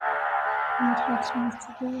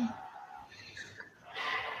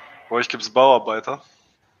Bei euch gibt es Bauarbeiter.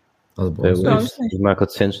 Also bei uns ich mal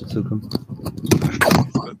kurz Fenster zukommen.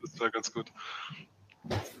 Das wäre ganz gut.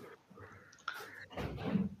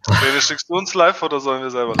 Bene, schickst du uns live oder sollen wir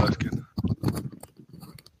selber live gehen?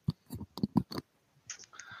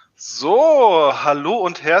 So, hallo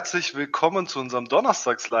und herzlich willkommen zu unserem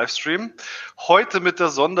Donnerstags-Livestream. Heute mit der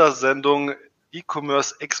Sondersendung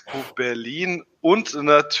E-Commerce Expo Berlin und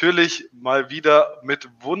natürlich mal wieder mit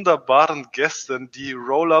wunderbaren Gästen. Die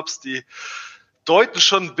Roll-Ups, die deuten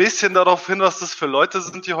schon ein bisschen darauf hin, was das für Leute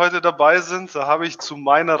sind, die heute dabei sind. Da habe ich zu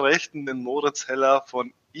meiner Rechten den Moritz Heller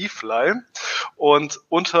von eFly und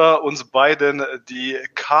unter uns beiden die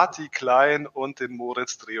Kati Klein und den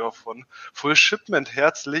Moritz Dreher von Full Shipment.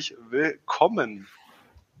 Herzlich willkommen.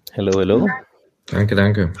 Hallo, hallo.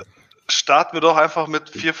 Danke. Starten wir doch einfach mit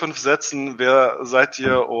 4, 5 Sätzen. Wer seid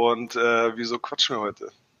ihr und wieso quatschen wir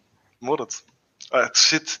heute? Moritz.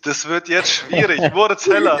 Shit, das wird jetzt schwierig. Moritz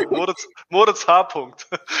Heller, Moritz H.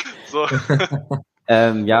 So.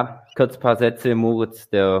 Ja, kurz ein paar Sätze. Moritz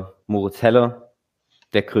Heller,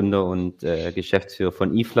 der Gründer und Geschäftsführer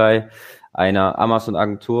von eFly, einer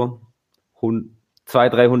Amazon-Agentur,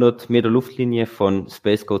 200-300 Meter Luftlinie von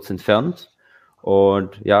Space Codes entfernt.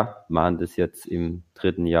 Und ja, machen das jetzt im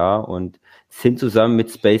 3. Jahr und sind zusammen mit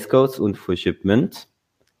Space Codes und Full Shipment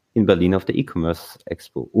in Berlin auf der E-Commerce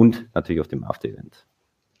Expo und natürlich auf dem After-Event.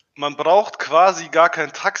 Man braucht quasi gar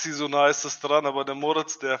kein Taxi, so nah ist es dran, aber der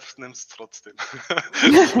Moritz, der nimmt es trotzdem.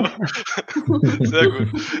 Sehr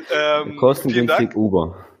gut. Kostengünstig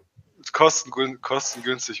Uber.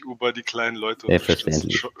 Kostengünstig Uber, die kleinen Leute.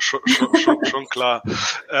 Selbstverständlich. Schon klar.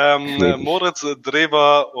 Moritz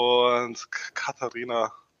Drewer und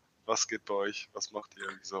Katharina, was geht bei euch? Was macht ihr?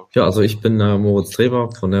 Wieso? Ja, also ich bin Moritz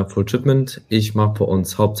Drewer von der Full Shipment. Ich mache bei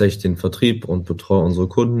uns hauptsächlich den Vertrieb und betreue unsere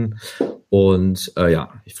Kunden. Und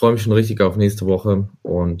ich freue mich schon richtig auf nächste Woche.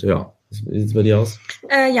 Und ja, wie sieht es bei dir aus?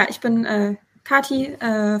 Ja, ich bin Kati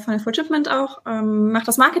von der Full Shipment auch, mache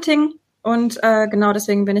das Marketing. Und genau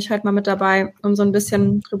deswegen bin ich halt mal mit dabei, um so ein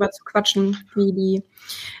bisschen drüber zu quatschen, wie die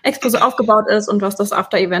Expo so aufgebaut ist und was das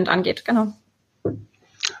After-Event angeht. Genau.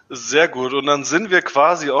 Sehr gut. Und dann sind wir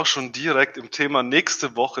quasi auch schon direkt im Thema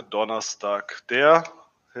nächste Woche Donnerstag.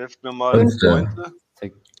 Helft mir mal,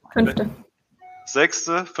 5.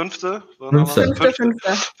 6., 5.?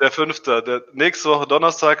 Der 5. Der nächste Woche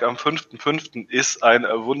Donnerstag am 5.5. ist ein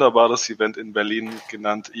wunderbares Event in Berlin,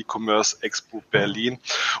 genannt E-Commerce Expo Berlin.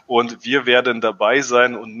 Und wir werden dabei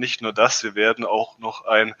sein und nicht nur das, wir werden auch noch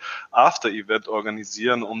ein After-Event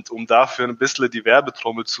organisieren. Und um dafür ein bisschen die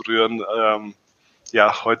Werbetrommel zu rühren,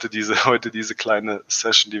 heute diese kleine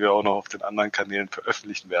Session, die wir auch noch auf den anderen Kanälen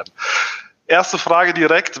veröffentlichen werden. Erste Frage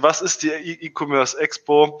direkt, was ist die E-Commerce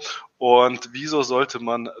Expo und wieso sollte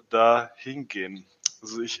man da hingehen?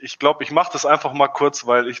 Also ich glaube, ich mache das einfach mal kurz,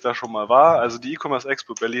 weil ich da schon mal war. Also die E-Commerce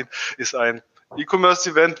Expo Berlin ist ein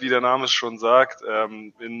E-Commerce-Event, wie der Name es schon sagt,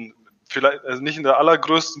 vielleicht also nicht in der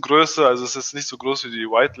allergrößten Größe, also es ist nicht so groß wie die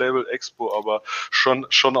White Label Expo, aber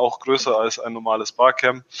schon auch größer als ein normales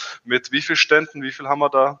Barcamp. Mit wie viel Ständen, wie viel haben wir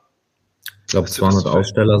da? Ich glaube 200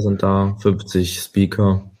 Aussteller sind da, 50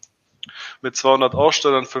 Speaker. Mit 200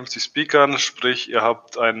 Ausstellern, 50 Speakern, sprich ihr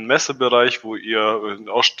habt einen Messebereich, wo ihr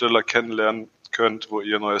Aussteller kennenlernen könnt, wo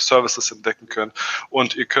ihr neue Services entdecken könnt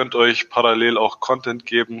und ihr könnt euch parallel auch Content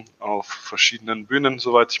geben auf verschiedenen Bühnen,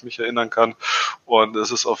 soweit ich mich erinnern kann, und es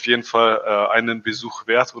ist auf jeden Fall einen Besuch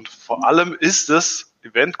wert und vor allem ist das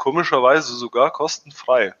Event komischerweise sogar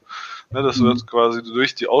kostenfrei. Das wird quasi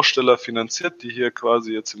durch die Aussteller finanziert, die hier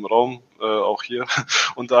quasi jetzt im Raum, auch hier,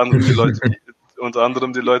 unter anderem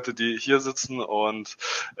die Leute, die hier sitzen und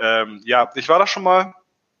ich war da schon mal,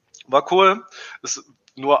 war cool, ist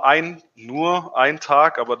nur ein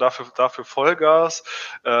Tag, aber dafür Vollgas,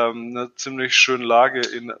 eine ziemlich schöne Lage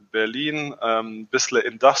in Berlin, ein bisschen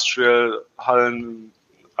Industrial-Hallen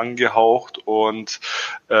angehaucht und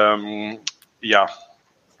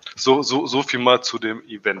so viel mal zu dem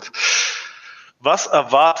Event. Was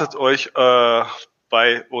erwartet euch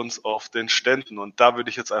bei uns auf den Ständen? Und da würde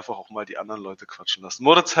ich jetzt einfach auch mal die anderen Leute quatschen lassen.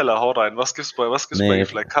 Moritz Heller, hau rein. Was gibt's bei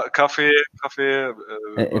vielleicht Kaffee?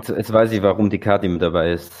 Jetzt weiß ich, warum die Kati mit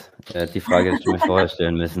dabei ist. Die Frage hätte ich mir vorher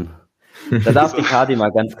stellen müssen. Da darf die Kati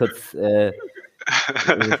mal ganz kurz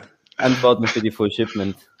antworten für die Full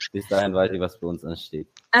Shipment. Bis dahin weiß ich, was bei uns ansteht.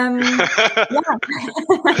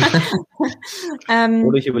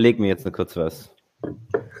 Oder ich überlege mir jetzt noch kurz was.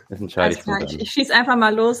 Das entscheide ich. Ich schieße einfach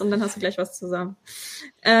mal los und dann hast du gleich was zusammen.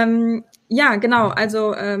 Ja, genau.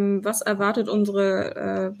 Also was erwartet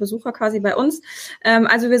unsere Besucher quasi bei uns?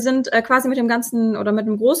 Also wir sind quasi mit dem ganzen oder mit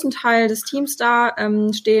einem großen Teil des Teams da,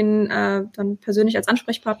 stehen dann persönlich als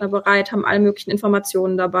Ansprechpartner bereit, haben alle möglichen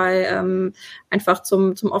Informationen dabei, einfach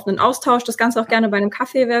zum offenen Austausch. Das Ganze auch gerne bei einem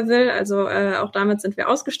Kaffee, wer will. Also auch damit sind wir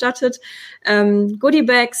ausgestattet.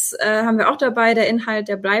 Goodiebags haben wir auch dabei. Der Inhalt,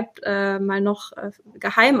 der bleibt mal noch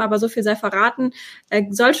geheim, aber so viel sei verraten.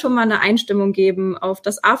 Soll schon mal eine Einstimmung geben auf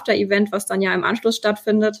das After-Event, was dann ja im Anschluss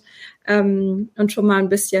stattfindet, und schon mal ein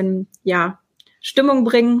bisschen, ja, Stimmung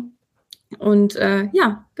bringen. Und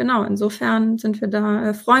ja, genau, insofern sind wir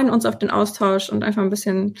da, freuen uns auf den Austausch und einfach ein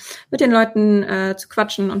bisschen mit den Leuten zu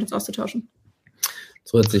quatschen und uns auszutauschen.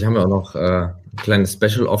 Zusätzlich haben wir auch noch ein kleines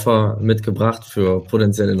Special-Offer mitgebracht für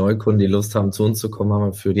potenzielle Neukunden, die Lust haben, zu uns zu kommen, haben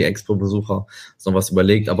wir für die Expo-Besucher noch was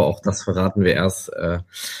überlegt, aber auch das verraten wir erst,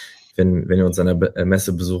 wenn ihr uns an der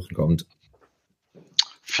Messe besuchen kommt.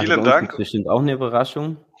 Vielen Dank. Bestimmt auch eine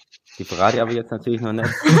Überraschung. Die verrate ich aber jetzt natürlich noch nicht.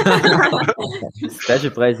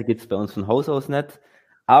 Special-Preise gibt es bei uns von Haus aus nicht.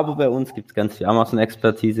 Aber bei uns gibt es ganz viel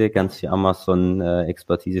Amazon-Expertise, ganz viel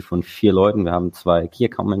Amazon-Expertise von 4 Leuten. Wir haben 2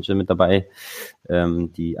 Key-Account-Manager mit dabei,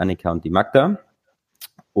 die Annika und die Magda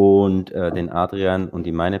und den Adrian und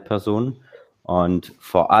die meine Person. Und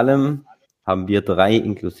vor allem haben wir 3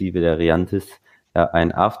 inklusive der Riantis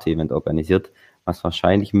ein After-Event organisiert, was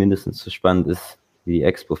wahrscheinlich mindestens so spannend ist wie die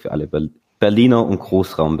Expo für alle Berliner und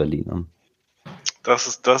Großraum-Berliner. Das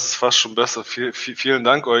ist fast schon besser. Vielen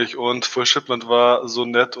Dank euch, und Full Shipment war so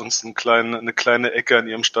nett, uns eine kleine Ecke an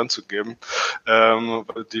ihrem Stand zu geben,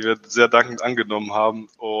 die wir sehr dankend angenommen haben.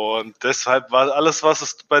 Und deshalb war alles, was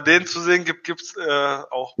es bei denen zu sehen gibt, gibt's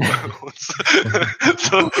auch bei uns.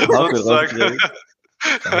 Sozusagen.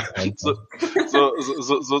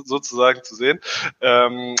 Sozusagen zu sehen.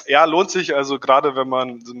 Ja, lohnt sich also, gerade wenn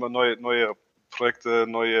man neue Projekte,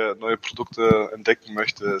 neue Produkte entdecken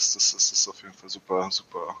möchte, ist das auf jeden Fall super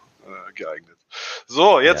geeignet.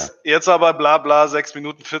 So, jetzt aber bla bla, 6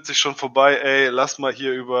 Minuten 40 schon vorbei. Ey, lass mal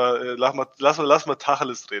hier lass mal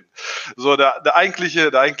Tacheles reden. So, der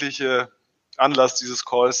eigentliche Anlass dieses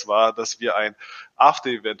Calls war, dass wir ein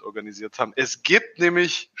After-Event organisiert haben. Es gibt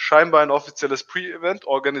nämlich scheinbar ein offizielles Pre-Event,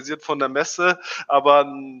 organisiert von der Messe, aber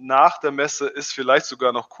nach der Messe ist vielleicht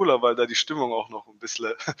sogar noch cooler, weil da die Stimmung auch noch ein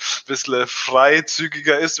bisschen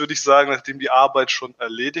freizügiger ist, würde ich sagen, nachdem die Arbeit schon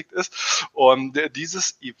erledigt ist. Und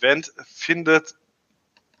dieses Event findet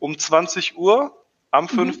um 20 Uhr, am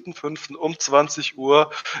 5.5. um 20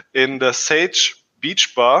 Uhr in der Sage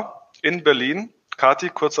Beach Bar in Berlin. Kathi,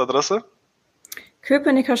 kurze Adresse?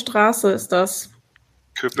 Köpenicker Straße ist das.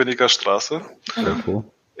 Köpenicker Straße.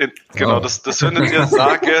 Genau, das findet ihr,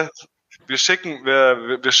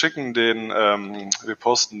 wir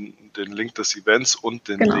posten den Link des Events und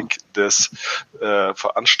den Link des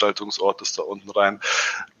Veranstaltungsortes da unten rein.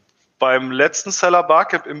 Beim letzten Seller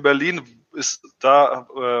Barcamp in Berlin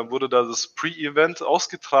wurde da das Pre-Event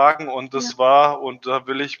ausgetragen, und das war, und da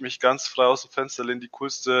will ich mich ganz frei aus dem Fenster lehnen, die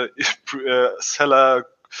coolste Seller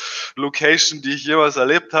Location, die ich jemals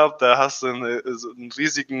erlebt habe. Da hast du einen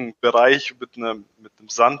riesigen Bereich mit einem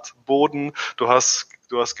Sandboden. Du hast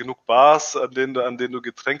genug Bars, an denen du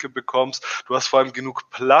Getränke bekommst. Du hast vor allem genug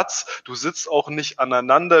Platz. Du sitzt auch nicht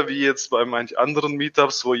aneinander, wie jetzt bei manchen anderen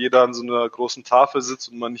Meetups, wo jeder an so einer großen Tafel sitzt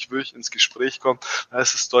und man nicht wirklich ins Gespräch kommt. Da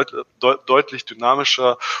ist es deutlich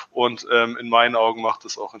dynamischer, und in meinen Augen macht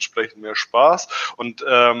es auch entsprechend mehr Spaß. Und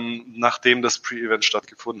nachdem das Pre-Event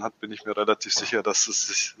stattgefunden hat, bin ich mir relativ sicher, dass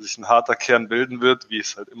es sich ein harter Kern bilden wird, wie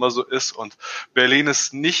es halt immer so ist. Und Berlin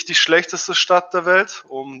ist nicht die schlechteste Stadt der Welt,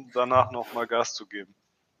 um danach nochmal Gas zu geben.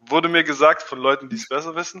 Wurde mir gesagt von Leuten, die es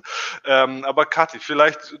besser wissen. Aber Kathi,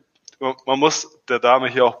 vielleicht, man muss der Dame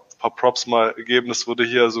hier auch ein paar Props mal geben. Es wurde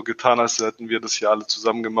hier so getan, als hätten wir das hier alle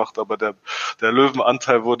zusammen gemacht, aber der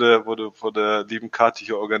Löwenanteil wurde von der lieben Kathi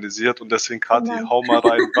hier organisiert, und deswegen, Kathi, hau mal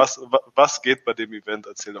rein. Was geht bei dem Event?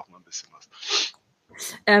 Erzähl doch mal ein bisschen was.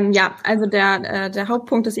 Ja, also der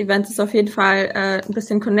Hauptpunkt des Events ist auf jeden Fall ein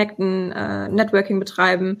bisschen connecten, Networking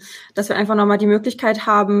betreiben, dass wir einfach nochmal die Möglichkeit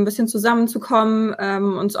haben, ein bisschen zusammenzukommen,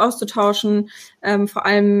 uns auszutauschen. Vor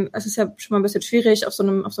allem, es ist ja schon mal ein bisschen schwierig auf so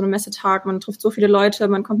einem Messetag. Man trifft so viele Leute,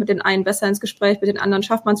 man kommt mit den einen besser ins Gespräch, mit den anderen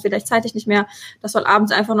schafft man es vielleicht zeitlich nicht mehr. Das soll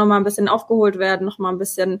abends einfach nochmal ein bisschen aufgeholt werden, nochmal ein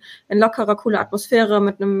bisschen in lockerer, cooler Atmosphäre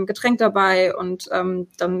mit einem Getränk dabei, und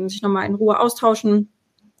dann sich nochmal in Ruhe austauschen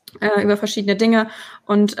über verschiedene Dinge,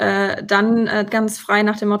 und dann ganz frei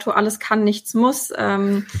nach dem Motto, alles kann, nichts muss.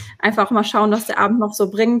 Einfach mal schauen, was der Abend noch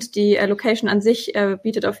so bringt. Die Location an sich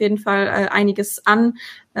bietet auf jeden Fall einiges an.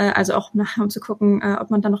 Also auch um zu gucken, ob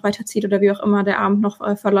man dann noch weiterzieht oder wie auch immer der Abend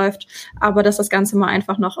noch verläuft. Aber dass das Ganze mal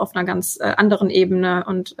einfach noch auf einer ganz anderen Ebene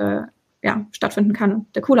und stattfinden kann.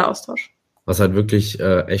 Der coole Austausch. Was halt wirklich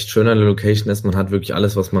echt schön an der Location ist, man hat wirklich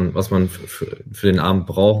alles, was man für den Abend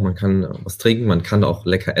braucht. Man kann was trinken, man kann auch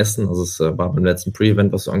lecker essen. Also es war beim letzten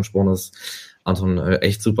Pre-Event, was du angesprochen hast, Anton,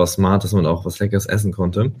 echt super smart, dass man auch was Leckeres essen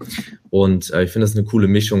konnte. Und ich finde das eine coole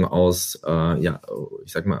Mischung aus,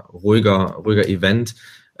 ich sag mal, ruhiger Event.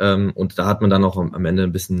 Und da hat man dann auch am Ende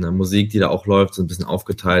ein bisschen Musik, die da auch läuft, so ein bisschen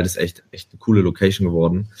aufgeteilt. Ist echt eine coole Location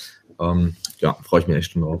geworden. Freue ich mich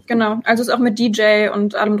echt schon drauf. Genau, also ist auch mit DJ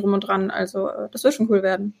und allem drum und dran. Also das wird schon cool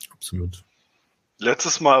werden. Absolut.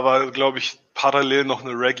 Letztes Mal war, glaube ich, parallel noch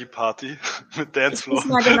eine Reggae-Party mit Dancefloor. Das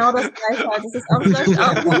ist mal genau das Gleiche. Also es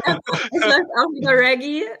läuft auch wieder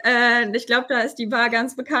Reggae. Ich glaube, da ist die Bar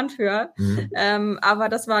ganz bekannt für. Aber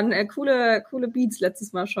das waren coole Beats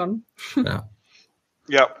letztes Mal schon. Ja.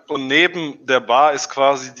 Ja, und neben der Bar ist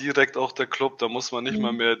quasi direkt auch der Club, da muss man nicht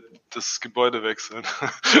mal mehr das Gebäude wechseln.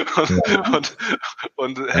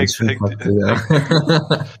 und hängt. Ja,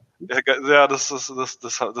 das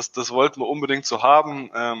wollten wir unbedingt so haben.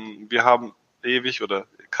 Wir haben ewig, oder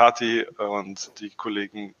Kathi und die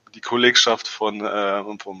Kollegschaft vom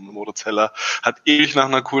Moritz Heller hat ewig nach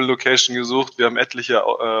einer coolen Location gesucht. Wir haben etliche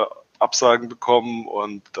Absagen bekommen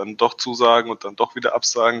und dann doch Zusagen und dann doch wieder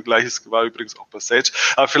Absagen. Gleiches war übrigens auch bei Sage.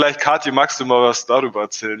 Aber vielleicht, Kathi, magst du mal was darüber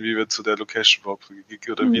erzählen, wie wir zu der Location überhaupt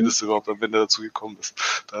oder wie das überhaupt am Ende dazu gekommen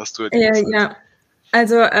ist? Da hast du ja.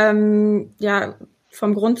 Also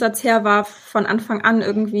vom Grundsatz her war von Anfang an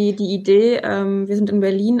irgendwie die Idee, wir sind in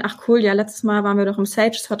Berlin, ach cool, ja, letztes Mal waren wir doch im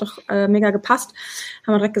Sage, das hat doch mega gepasst.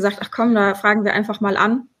 Haben wir direkt gesagt, ach komm, da fragen wir einfach mal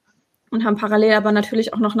an. Und haben parallel aber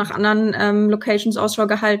natürlich auch noch nach anderen Locations Ausschau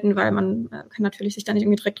gehalten, weil man kann natürlich sich da nicht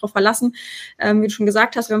irgendwie direkt drauf verlassen. Wie du schon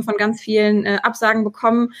gesagt hast, wir haben von ganz vielen Absagen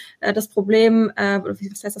bekommen. Das Problem,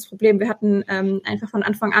 was heißt das Problem? Wir hatten einfach von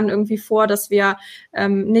Anfang an irgendwie vor, dass wir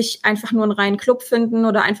nicht einfach nur einen reinen Club finden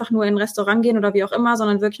oder einfach nur in ein Restaurant gehen oder wie auch immer,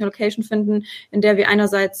 sondern wirklich eine Location finden, in der wir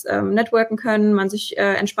einerseits networken können, man sich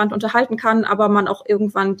entspannt unterhalten kann, aber man auch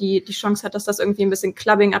irgendwann die Chance hat, dass das irgendwie ein bisschen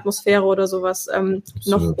Clubbing-Atmosphäre oder sowas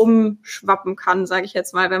noch schwappen kann, sage ich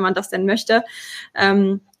jetzt mal, wenn man das denn möchte.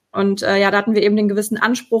 Da hatten wir eben den gewissen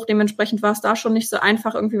Anspruch. Dementsprechend war es da schon nicht so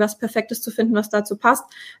einfach, irgendwie was Perfektes zu finden, was dazu passt.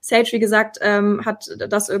 Sage, wie gesagt, hat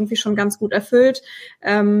das irgendwie schon ganz gut erfüllt.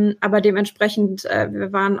 Aber dementsprechend,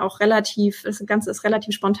 wir waren auch das Ganze ist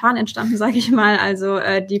relativ spontan entstanden, sage ich mal. Also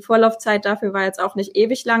die Vorlaufzeit dafür war jetzt auch nicht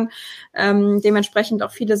ewig lang. Dementsprechend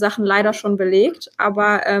auch viele Sachen leider schon belegt.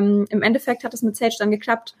 Aber im Endeffekt hat es mit Sage dann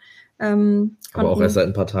geklappt. Aber auch erst seit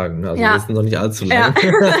ein paar Tagen, ne? Also wir wissen noch nicht allzu lange.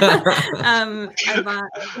 Aber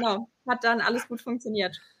genau, hat dann alles gut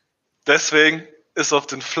funktioniert. Deswegen ist auf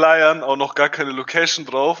den Flyern auch noch gar keine Location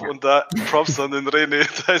drauf und da Props an den René,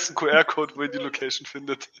 da ist ein QR-Code, wo ihr die Location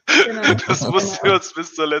findet. Genau. Das mussten wir uns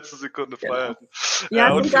bis zur letzten Sekunde freihalten.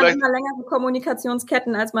 Ja, es sind dann immer längere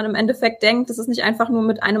Kommunikationsketten, als man im Endeffekt denkt. Das ist nicht einfach nur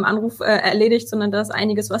mit einem Anruf erledigt, sondern da ist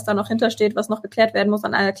einiges, was da noch hintersteht, was noch geklärt werden muss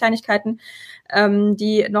an alle Kleinigkeiten,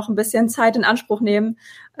 die noch ein bisschen Zeit in Anspruch nehmen.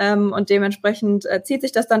 Und dementsprechend zieht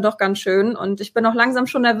sich das dann doch ganz schön. Und ich bin auch langsam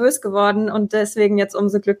schon nervös geworden und deswegen jetzt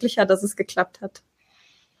umso glücklicher, dass es geklappt hat.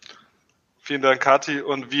 Vielen Dank, Kathi.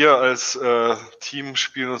 Und wir als Team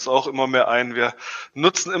spielen uns auch immer mehr ein. Wir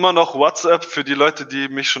nutzen immer noch WhatsApp. Für die Leute, die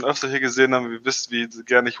mich schon öfter hier gesehen haben, ihr wisst, wie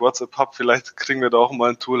gerne ich WhatsApp habe. Vielleicht kriegen wir da auch mal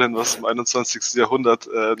ein Tool hin, was im 21. Jahrhundert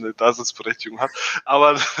eine Daseinsberechtigung hat.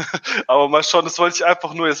 Aber mal schauen, das wollte ich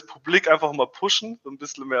einfach nur jetzt publik einfach mal pushen, so ein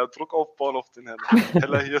bisschen mehr Druck aufbauen auf den Herrn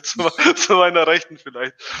Heller hier zu meiner Rechten.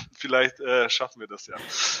 Vielleicht schaffen wir das ja.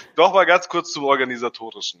 Doch mal ganz kurz zum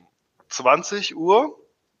Organisatorischen. 20 Uhr.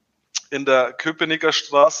 In der Köpenicker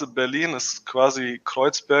Straße, Berlin, ist quasi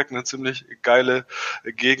Kreuzberg, eine ziemlich geile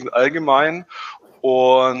Gegend allgemein.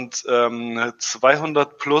 Und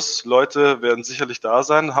 200 plus Leute werden sicherlich da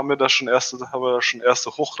sein. Haben wir da schon erste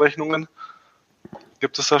Hochrechnungen?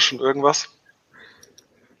 Gibt es da schon irgendwas?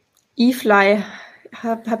 eFly,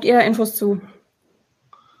 habt ihr da Infos zu?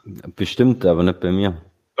 Bestimmt, aber nicht bei mir.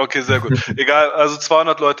 Okay, sehr gut. Egal, also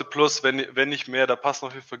 200 Leute plus, wenn nicht mehr, da passen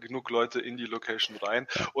auf jeden Fall genug Leute in die Location rein.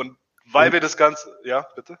 Und weil wir das Ganze, ja,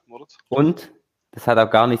 bitte, Moritz? Und das hat auch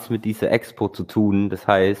gar nichts mit dieser Expo zu tun. Das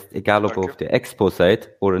heißt, egal ob ihr auf der Expo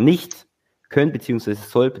seid oder nicht, könnt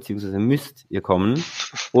beziehungsweise müsst ihr kommen.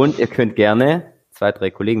 Und ihr könnt gerne 2, 3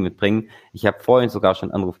 Kollegen mitbringen. Ich habe vorhin sogar schon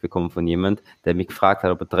einen Anruf bekommen von jemand, der mich gefragt hat,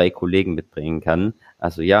 ob er 3 Kollegen mitbringen kann.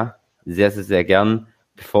 Also ja, sehr, sehr, sehr gern.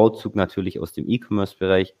 Bevorzugt natürlich aus dem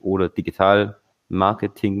E-Commerce-Bereich oder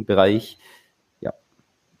Digital-Marketing-Bereich. Ja,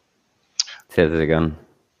 sehr, sehr gern.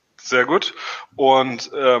 Sehr gut.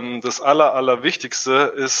 Und das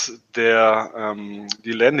Allerwichtigste ist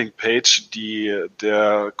die Landingpage, die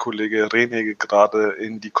der Kollege René gerade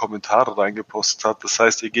in die Kommentare reingepostet hat. Das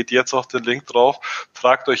heißt, ihr geht jetzt auf den Link drauf,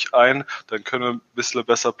 tragt euch ein, dann können wir ein bisschen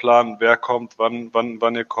besser planen, wer kommt,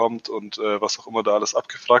 wann ihr kommt und was auch immer da alles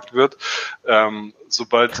abgefragt wird.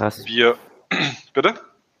 Sobald wir... Bitte?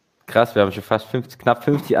 Krass, wir haben schon fast knapp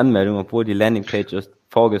 50 Anmeldungen, obwohl die Landingpage erst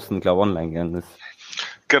vorgestern, glaube ich, online gegangen ist.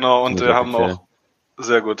 Genau, und wir haben auch,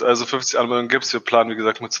 sehr gut, also 50 Anmeldungen gibt es. Wir planen, wie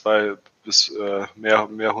gesagt, mit 2 bis mehr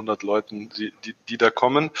 100 Leuten, die da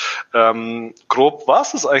kommen. Grob war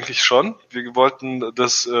es eigentlich schon. Wir wollten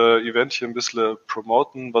das Event hier ein bisschen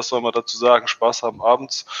promoten. Was soll man dazu sagen? Spaß haben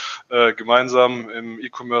abends gemeinsam im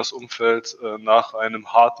E-Commerce-Umfeld nach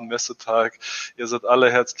einem harten Messetag. Ihr seid alle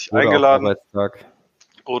herzlich eingeladen. Arbeitstag.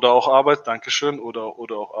 Oder auch Dankeschön, oder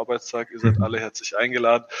auch Arbeitstag. Ihr seid alle herzlich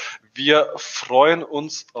eingeladen. Wir freuen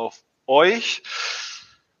uns auf euch.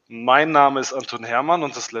 Mein Name ist Anton Hermann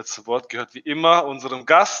und das letzte Wort gehört wie immer unserem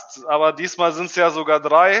Gast. Aber diesmal sind es ja sogar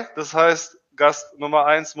 3. Das heißt, Gast Nummer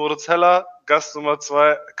 1 Moritz Heller, Gast Nummer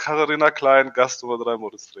 2 Katharina Klein, Gast Nummer 3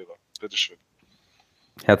 Moritz Streber. Bitteschön.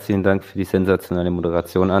 Herzlichen Dank für die sensationelle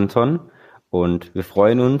Moderation, Anton. Und wir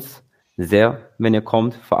freuen uns sehr, wenn ihr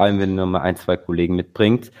kommt, vor allem wenn ihr mal 1, 2 Kollegen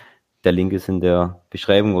mitbringt. Der Link ist in der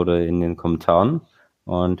Beschreibung oder in den Kommentaren.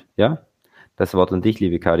 Und ja, das Wort an dich,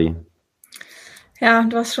 liebe Kadi. Ja,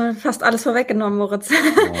 du hast schon fast alles vorweggenommen, Moritz. Ja.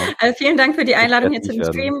 Also vielen Dank für die Einladung hier zu dem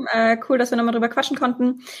Stream. Cool, dass wir nochmal drüber quatschen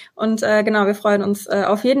konnten. Und genau, wir freuen uns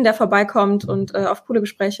auf jeden, der vorbeikommt und auf coole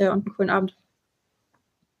Gespräche und einen coolen Abend.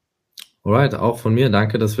 Alright, auch von mir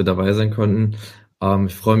danke, dass wir dabei sein konnten.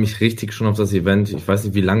 Ich freue mich richtig schon auf das Event. Ich weiß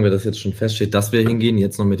nicht, wie lange das jetzt schon feststeht, dass wir hingehen,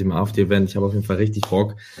 jetzt noch mit dem AfD-Event. Ich habe auf jeden Fall richtig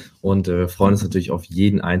Bock und wir freuen uns natürlich auf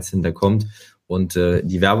jeden Einzelnen, der kommt. Und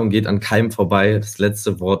die Werbung geht an keinem vorbei. Das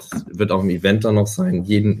letzte Wort wird auch im Event dann noch sein.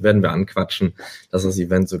 Jeden werden wir anquatschen, dass das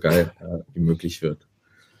Event so geil wie möglich wird.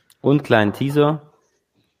 Und kleinen Teaser.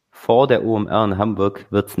 Vor der OMR in Hamburg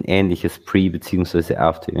wird es ein ähnliches Pre- bzw.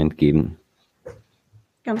 After-Event geben.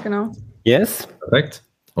 Ganz genau. Yes? Perfekt.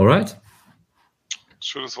 Alright.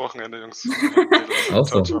 Schönes Wochenende, Jungs.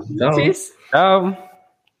 Ciao. Tschüss. Ciao.